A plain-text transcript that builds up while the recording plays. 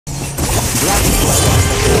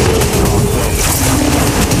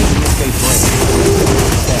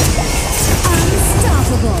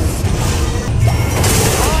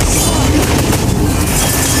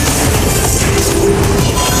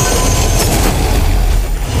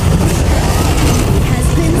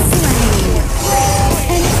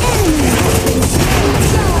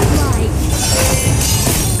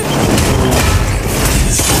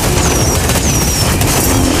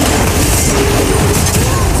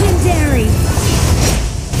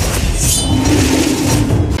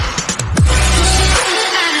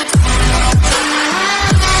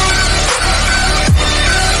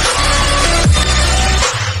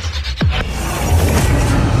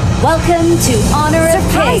to honor a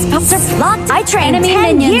Surprise king. pups are locked. I trained Enemy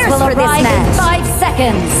 10 minions years will for this arrive in match. 5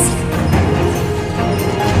 seconds.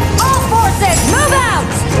 All forces, move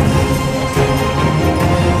out!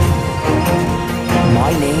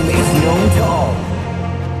 My name is known to all.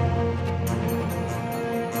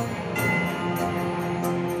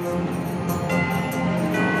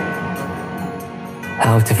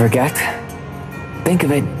 How to forget? Think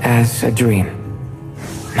of it as a dream.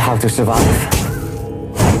 How to survive?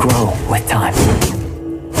 Grow with time.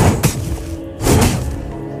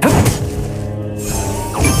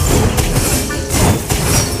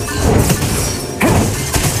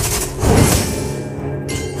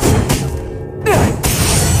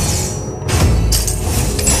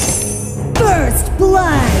 First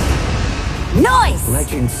blood! Nice!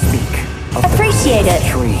 Legends speak of Appreciate the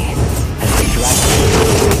it. tree and the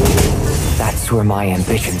dragon. That's where my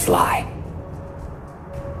ambitions lie.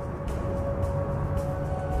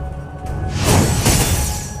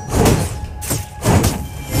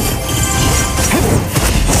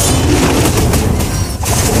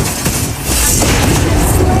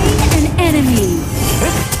 Slain an enemy.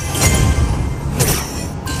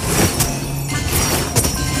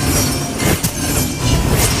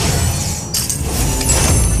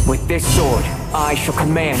 With this sword, I shall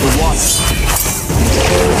command the water.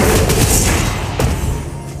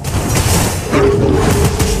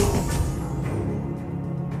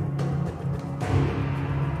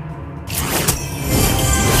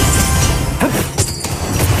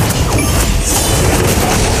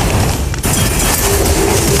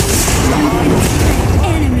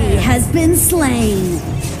 Enemy has been slain.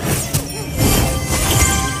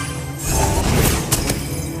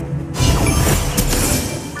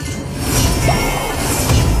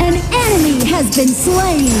 An enemy has been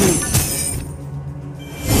slain.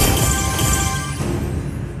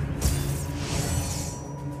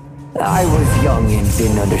 I was young and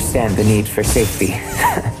didn't understand the need for safety.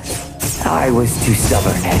 I was too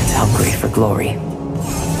stubborn and hungry for glory.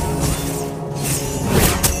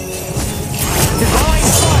 Divine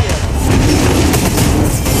fire!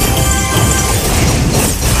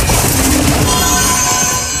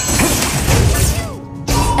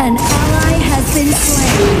 An ally has been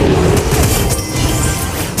slain.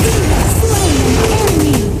 Slain an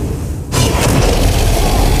enemy.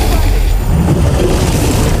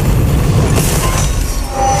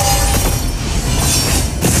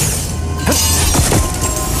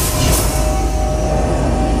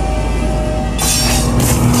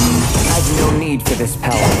 I've no need for this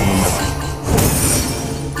power anymore.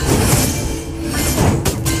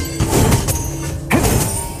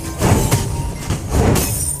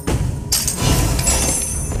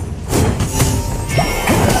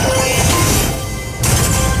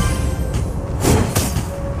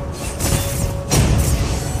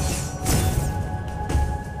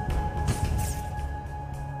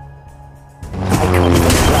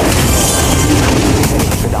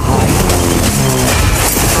 For the high.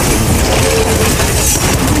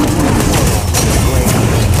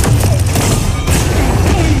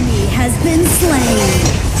 Enemy has been slain.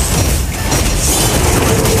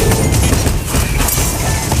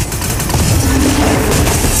 An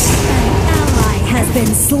ally has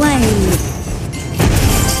been slain.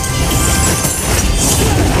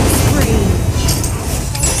 Spree.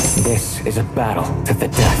 This is a battle to the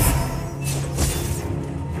death.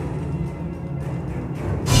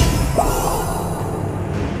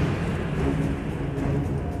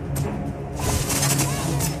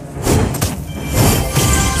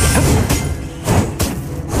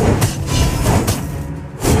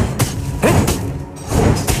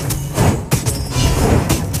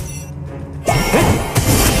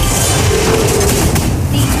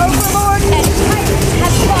 The Overlord and Tyrant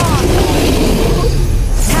have spawned.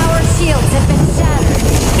 Tower shields have been shattered.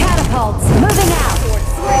 Catapults moving out.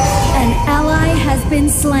 An ally has been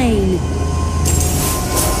slain.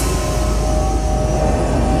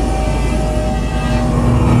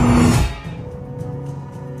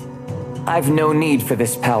 I've no need for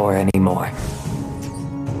this power anymore.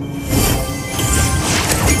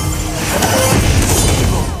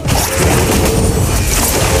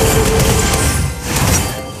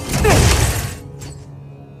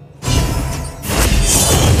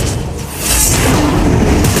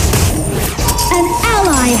 An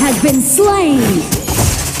ally has been slain.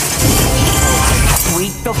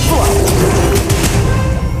 Sweep the flow.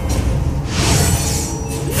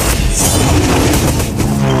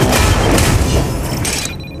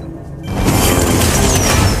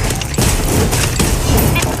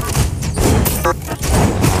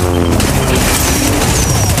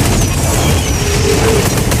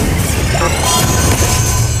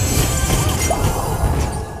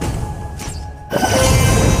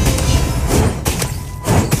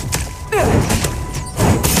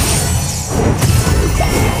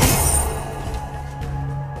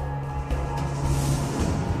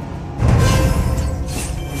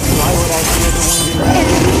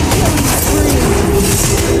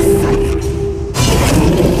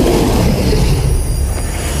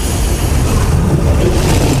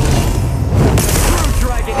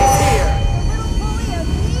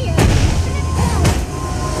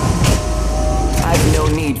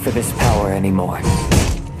 for this power anymore.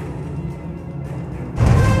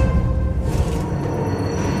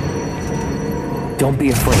 Don't be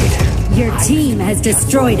afraid. Your team has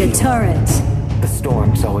destroyed a turret. The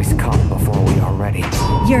storms always come before we are ready.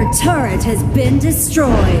 Your turret has been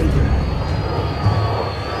destroyed.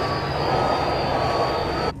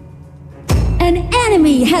 An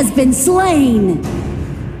enemy has been slain.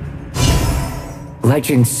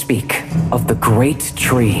 Legends speak of the great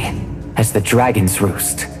tree as the dragon's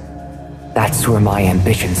roost. That's where my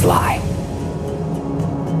ambitions lie.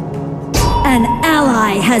 An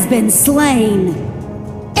ally has been slain.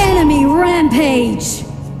 Enemy rampage.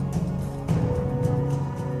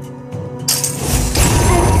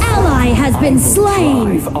 An ally has been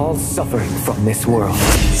slain. Drive all suffering from this world.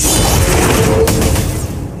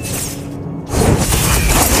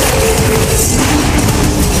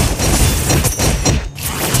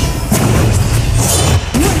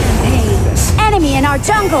 Rampage. Enemy in our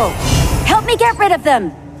jungle! Help me get rid of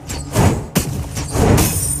them!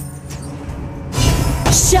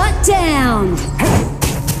 Shut down.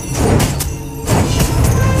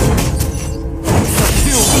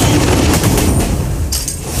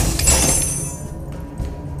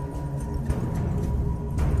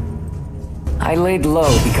 I laid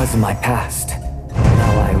low because of my past.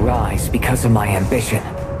 Now I rise because of my ambition.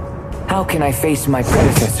 How can I face my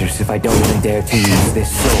predecessors if I don't even dare to use this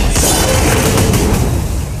sword?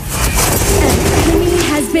 An enemy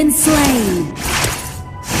has been slain.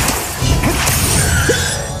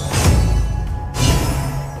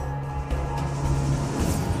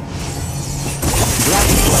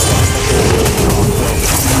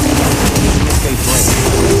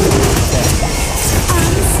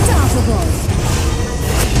 Unstoppable.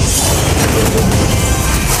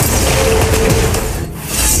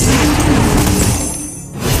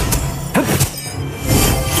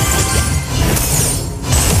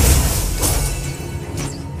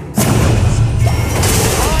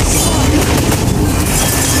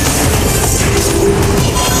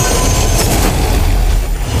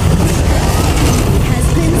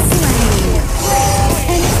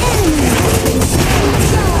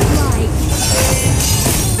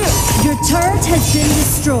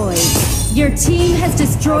 Your team has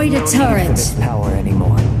destroyed a turret. For this power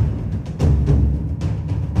anymore.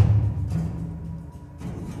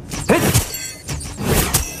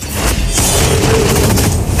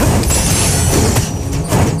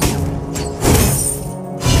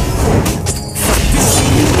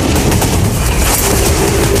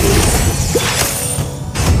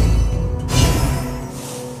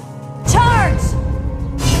 Charge!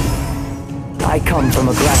 I come from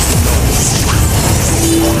a grassy north.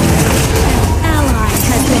 Ally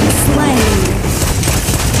has been slain.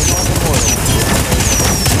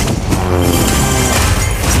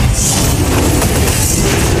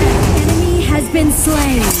 Enemy has been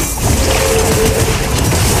slain.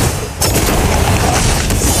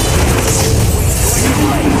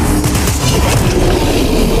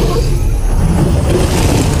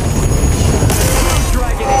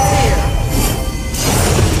 Dragon is here!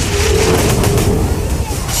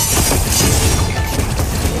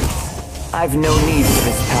 I've no need for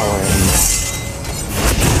this power anymore.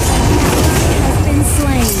 Has been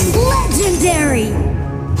slain. Legendary.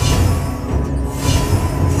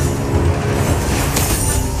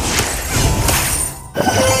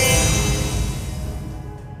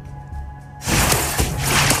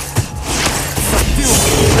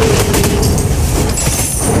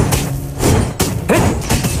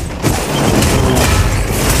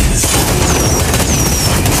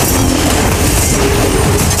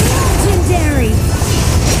 Legendary.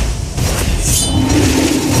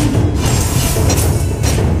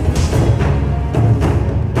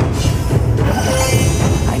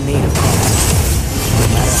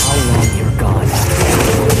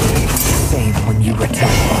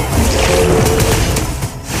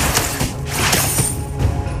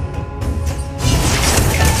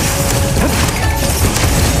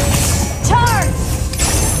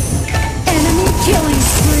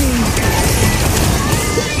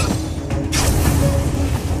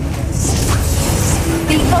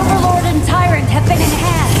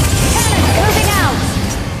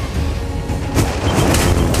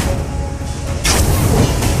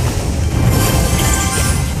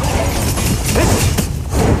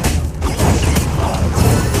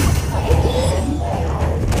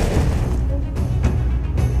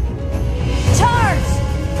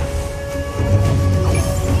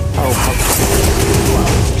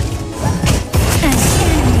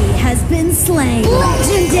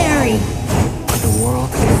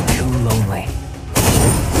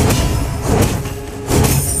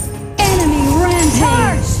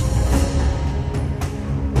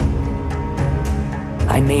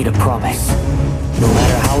 made a promise. No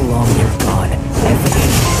matter how long you're gone,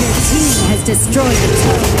 everything. Your team has destroyed the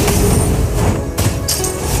turret.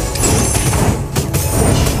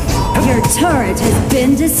 Your turret has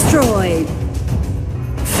been destroyed.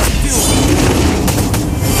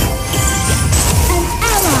 An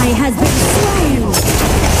ally has been slain.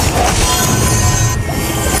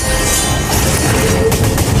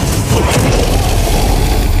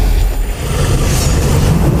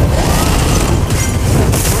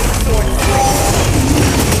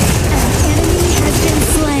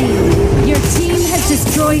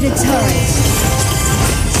 Destroyed a turret.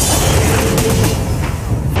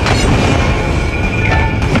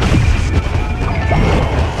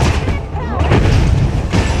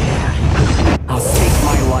 I'll stake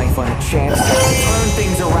my life on a chance to turn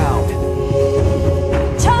things around.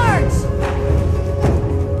 Charge!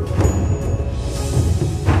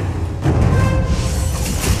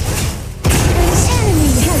 An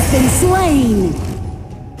enemy has been slain.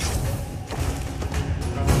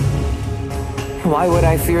 Why would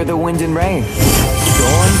I fear the wind and rain?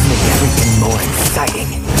 Storms make everything more exciting.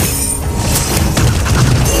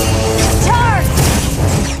 Charge!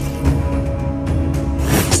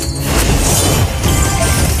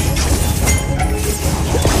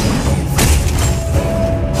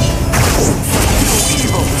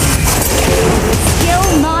 Still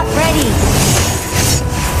not ready.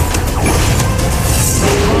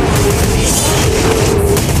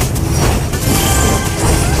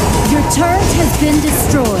 Your turret has been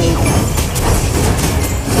destroyed.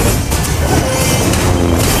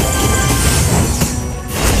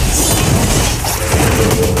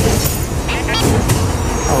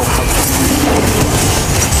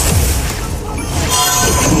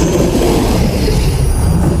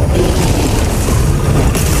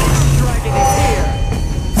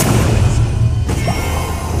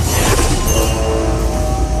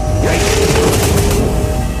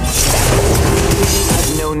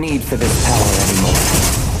 No need for this power anymore.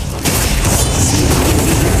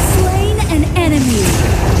 Slain an enemy.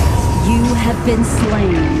 You have been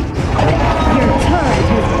slain. Your turret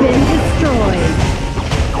has been destroyed.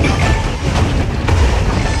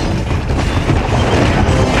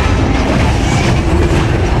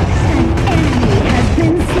 An enemy has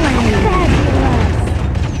been slain. Fabulous.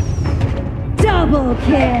 Double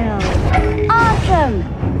kill. Awesome!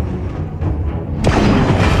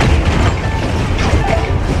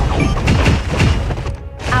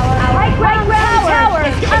 Our high ground tower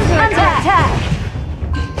is under attack!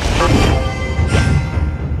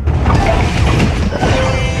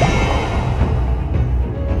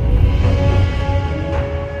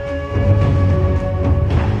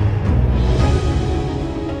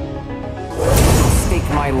 I'll stake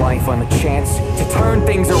my life on the chance to turn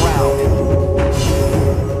things around.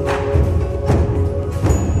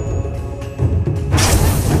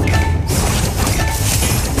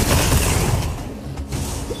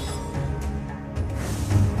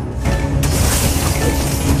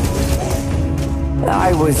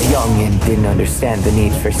 I was young and didn't understand the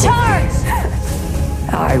need for safety. Charge!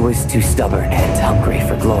 I was too stubborn and hungry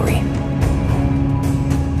for glory.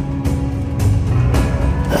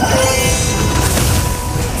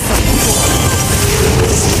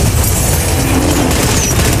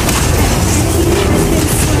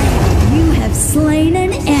 You have slain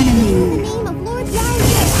an enemy.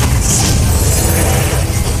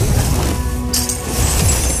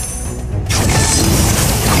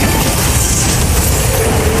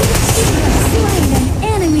 Slain an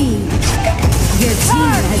enemy. Your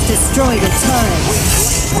team has destroyed a turret.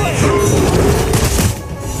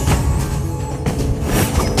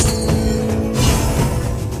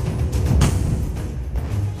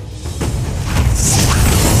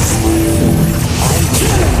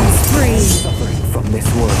 Killing spree. Suffering from this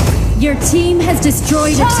world. Your team has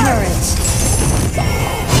destroyed a turret.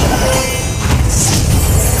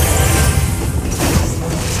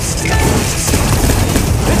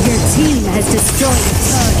 Your team has destroyed a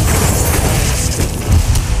turret.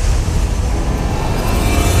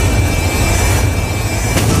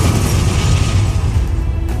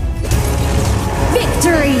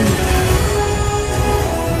 Victory!